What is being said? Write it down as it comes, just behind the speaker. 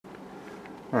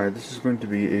Alright, this is going to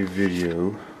be a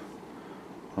video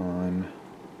on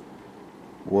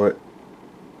what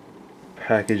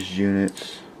packaged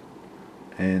units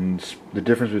and the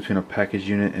difference between a packaged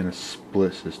unit and a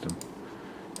split system,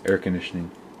 air conditioning,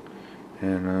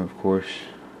 and of course,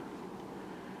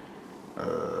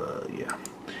 yeah,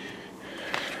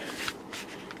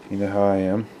 you know how I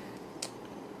am.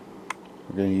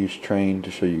 We're going to use Train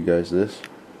to show you guys this.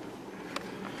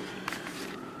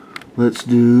 Let's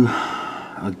do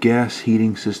a gas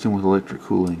heating system with electric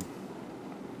cooling.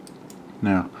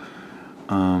 Now,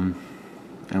 and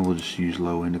we'll just use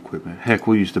low-end equipment. Heck,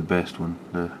 we'll use the best one,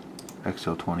 the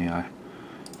XL20i,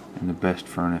 and the best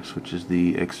furnace, which is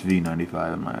the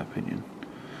XV95 in my opinion.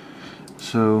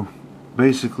 So,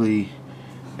 basically,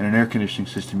 in an air conditioning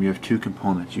system, you have two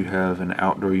components. You have an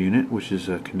outdoor unit, which is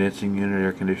a condensing unit,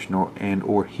 air conditioner,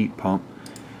 and/or heat pump.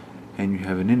 And you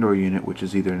have an indoor unit, which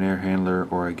is either an air handler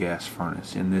or a gas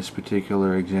furnace. In this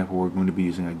particular example, we're going to be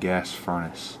using a gas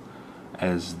furnace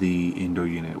as the indoor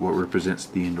unit, what represents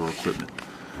the indoor equipment.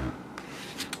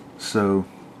 So,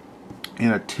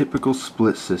 in a typical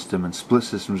split system, and split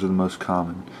systems are the most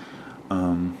common,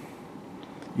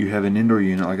 you have an indoor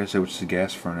unit, like I said, which is a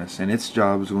gas furnace, and its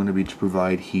job is going to be to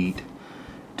provide heat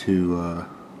to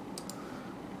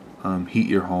heat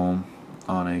your home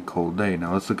on a cold day.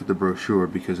 Now let's look at the brochure,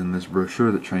 because in this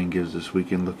brochure that Train gives us, we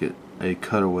can look at a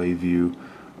cutaway view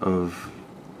of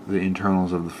the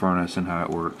internals of the furnace and how it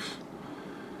works.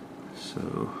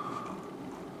 So,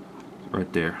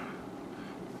 right there.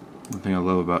 One thing I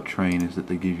love about Train is that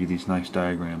they give you these nice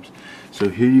diagrams. So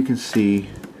here you can see,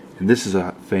 and this is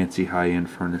a fancy high-end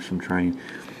furnace from Train.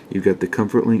 You've got the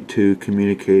ComfortLink 2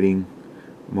 communicating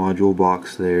module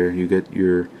box there. You get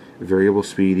your variable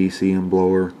speed ECM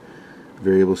blower,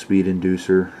 variable speed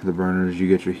inducer, the burners. You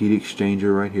get your heat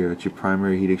exchanger right here. It's your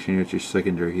primary heat exchanger. It's your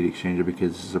secondary heat exchanger,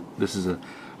 because this is a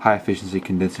high efficiency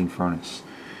condensing furnace.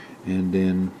 And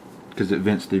then, because it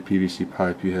vents through PVC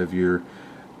pipe, you have your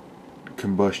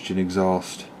combustion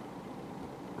exhaust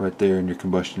right there, and your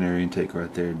combustion air intake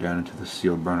right there down into the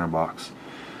sealed burner box.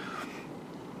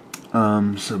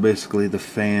 So basically, the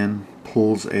fan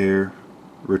pulls air,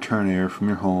 return air from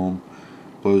your home,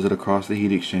 blows it across the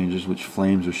heat exchangers, which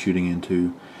flames are shooting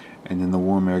into, and then the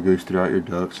warm air goes throughout your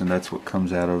ducts, and that's what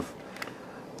comes out of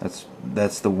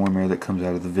that's the warm air that comes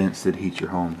out of the vents that heat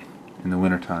your home in the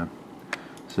wintertime.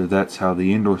 So that's how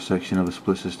the indoor section of a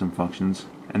split system functions,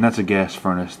 and that's a gas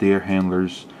furnace. The air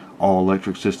handlers, all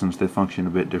electric systems, they function a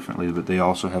bit differently, but they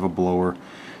also have a blower.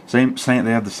 They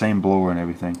have the same blower and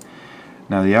everything.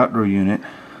 Now the outdoor unit,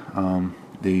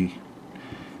 the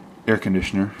air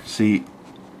conditioner, see,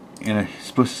 in a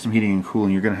split system heating and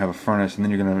cooling, you're going to have a furnace, and then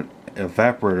you're going to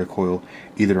evaporator coil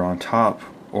either on top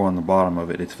or on the bottom of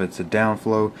it. If it's a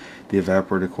downflow, the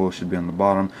evaporator coil should be on the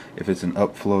bottom. If it's an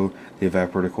upflow, the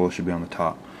evaporator coil should be on the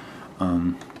top.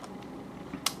 And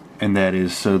that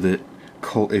is so that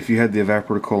if you had the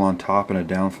evaporator coil on top and a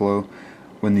downflow,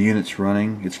 when the unit's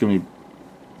running, it's going to be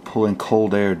pulling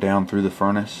cold air down through the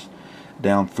furnace,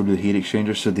 down through the heat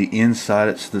exchanger. So the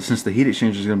inside, since the heat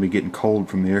exchanger is going to be getting cold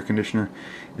from the air conditioner,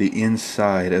 the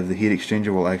inside of the heat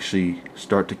exchanger will actually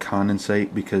start to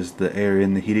condensate, because the air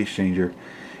in the heat exchanger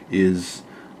is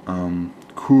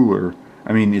cooler.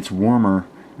 I mean, it's warmer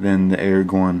than the air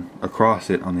going across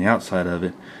it on the outside of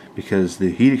it, because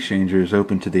the heat exchanger is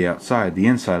open to the outside. The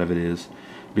inside of it is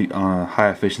on a high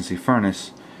efficiency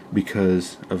furnace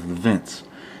because of the vents.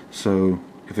 So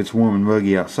if it's warm and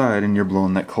muggy outside and you're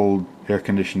blowing that cold air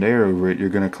conditioned air over it, you're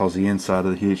going to cause the inside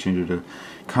of the heat exchanger to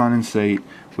condensate,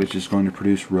 which is going to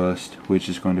produce rust, which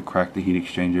is going to crack the heat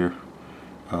exchanger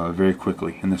very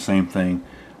quickly. And the same thing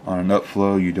on an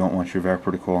upflow, you don't want your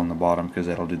evaporator coil on the bottom, because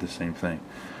that'll do the same thing.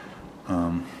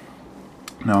 Now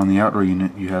on the outdoor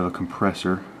unit, you have a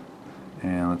compressor,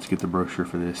 and let's get the brochure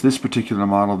for this. This particular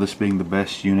model, this being the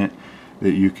best unit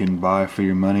that you can buy for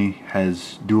your money,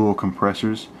 has dual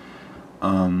compressors.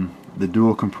 The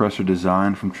dual compressor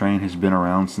design from Train has been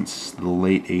around since the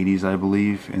late 80s, I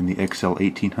believe, in the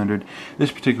XL1800.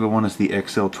 This particular one is the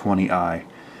XL20i.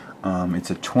 It's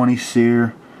a 20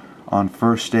 SEER on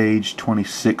first stage,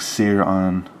 26 SEER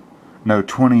on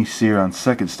 20 SEER on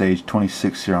second stage,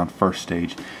 26 SEER on first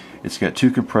stage. It's got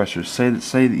two compressors. Say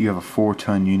that you have a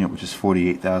 4-ton unit, which is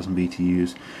 48,000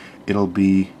 BTUs.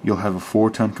 You'll have a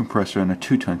 4-ton compressor and a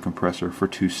 2-ton compressor for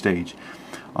 2-stage.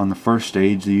 On the first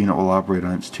stage, the unit will operate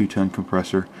on its 2-ton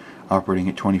compressor, operating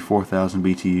at 24,000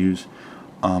 BTUs.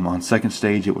 On second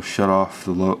stage, it will shut off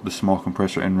the small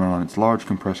compressor and run on its large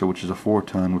compressor, which is a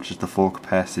 4-ton, which is the full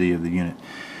capacity of the unit.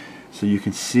 So you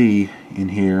can see in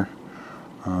here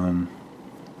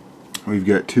we've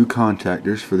got two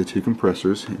contactors for the two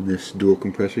compressors in this dual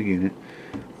compressor unit.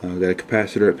 Got a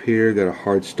capacitor up here, got a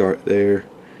hard start there,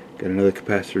 got another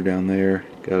capacitor down there,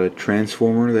 got a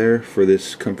transformer there for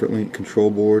this ComfortLink control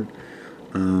board,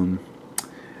 and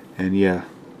yeah,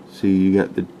 see, you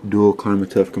got the dual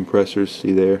Climatuf compressors,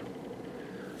 see there,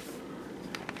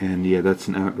 and yeah, that's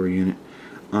an outdoor unit.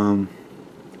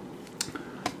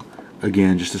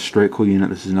 Again, just a straight cool unit.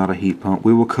 This is not a heat pump.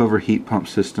 We will cover heat pump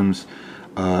systems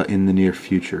in the near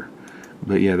future,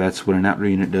 but yeah, that's what an outdoor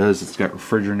unit does. It's got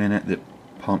refrigerant in it that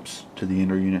pumps to the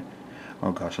indoor unit.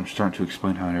 Oh gosh, I'm starting to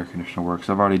explain how an air conditioner works.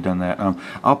 I've already done that.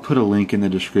 I'll put a link in the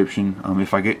description.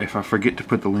 If I forget to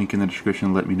put the link in the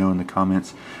description, let me know in the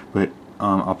comments. But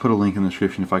I'll put a link in the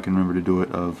description if I can remember to do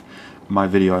it, of my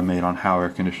video I made on how air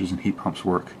conditioners and heat pumps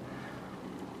work.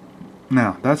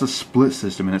 Now, that's a split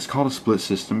system, and it's called a split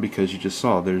system because you just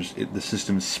saw the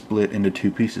system is split into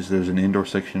two pieces. There's an indoor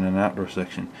section and an outdoor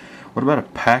section. What about a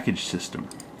package system?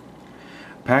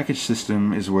 A package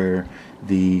system is where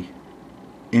the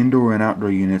indoor and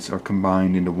outdoor units are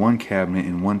combined into one cabinet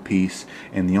in one piece,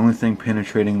 and the only thing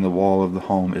penetrating the wall of the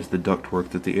home is the ductwork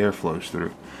that the air flows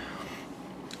through.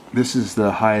 This is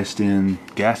the highest end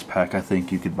gas pack I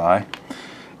think you could buy,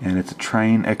 and it's a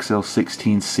Train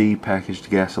XL16C packaged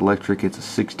gas electric. It's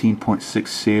a 16.6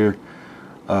 SEER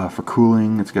for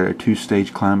cooling. It's got a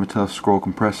 2-stage Climatuf scroll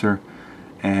compressor,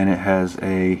 and it has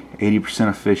a 80%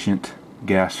 efficient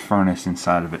gas furnace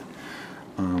inside of it,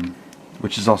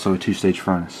 which is also a 2-stage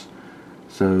furnace.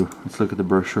 So let's look at the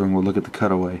brochure and we'll look at the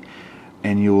cutaway,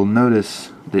 and you will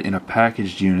notice that in a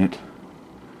packaged unit,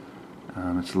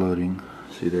 it's loading,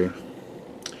 see there,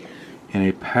 in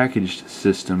a packaged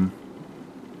system,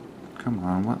 come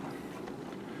on, what?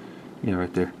 Yeah,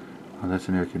 right there. Oh, that's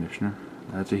an air conditioner.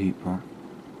 That's a heat pump.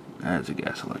 That's a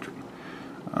gas electric.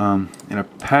 In a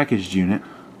packaged unit,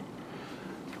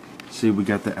 see, we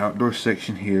got the outdoor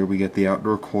section here, we got the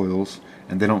outdoor coils,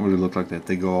 and they don't really look like that.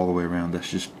 They go all the way around.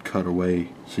 That's just cut away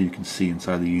so you can see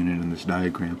inside the unit in this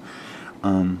diagram.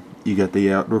 You got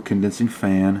the outdoor condensing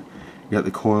fan, you got the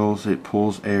coils. It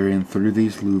pulls air in through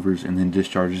these louvers and then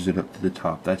discharges it up to the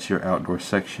top. That's your outdoor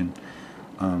section.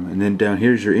 And then down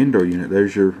here's your indoor unit.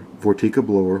 There's your Vortica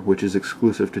blower, which is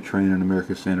exclusive to Train and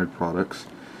American Standard products.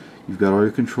 You've got all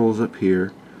your controls up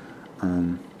here,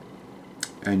 and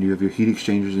you have your heat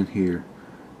exchangers in here.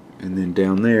 And then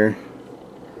down there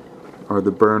are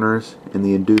the burners and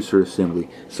the inducer assembly.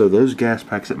 So those gas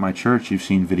packs at my church you've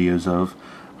seen videos of,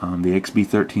 the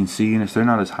XB13C units, they're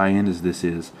not as high end as this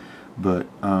is, but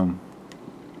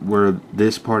where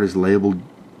this part is labeled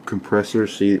compressor,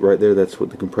 see right there, that's what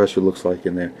the compressor looks like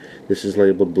in there. This is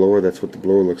labeled blower, that's what the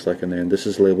blower looks like in there, and this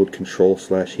is labeled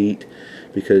control/heat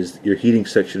because your heating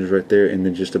section is right there, and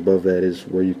then just above that is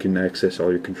where you can access all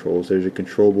your controls. There's your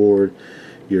control board,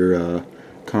 your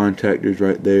contactors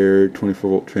right there,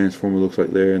 24-volt transformer looks like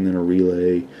there, and then a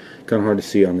relay. Kind of hard to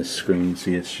see on this screen,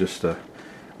 see, it's just a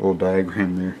little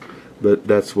diagram there, but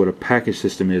that's what a package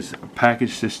system is. A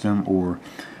package system, or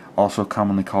also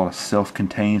commonly called a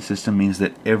self-contained system, means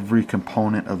that every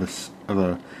component of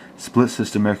a split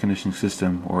system air conditioning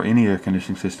system, or any air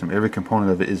conditioning system, every component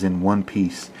of it is in one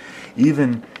piece.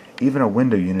 Even a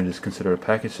window unit is considered a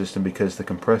package system because the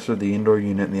compressor, the indoor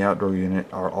unit, and the outdoor unit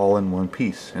are all in one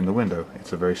piece in the window.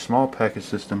 It's a very small package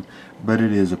system, but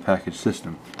it is a package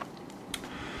system.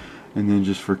 And then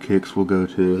just for kicks, we'll go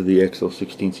to the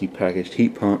XL16C packaged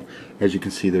heat pump. As you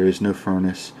can see, there is no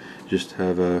furnace, just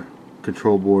have a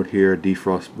control board here, a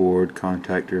defrost board,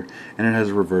 contactor, and it has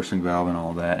a reversing valve and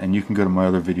all that. And you can go to my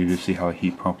other video to see how a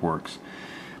heat pump works.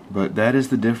 But that is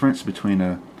the difference between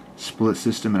a split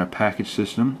system and a package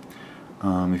system.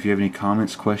 If you have any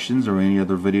comments, questions, or any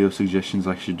other video suggestions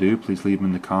I should do, please leave them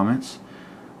in the comments.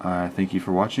 Thank you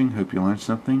for watching. Hope you learned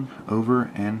something.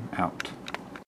 Over and out.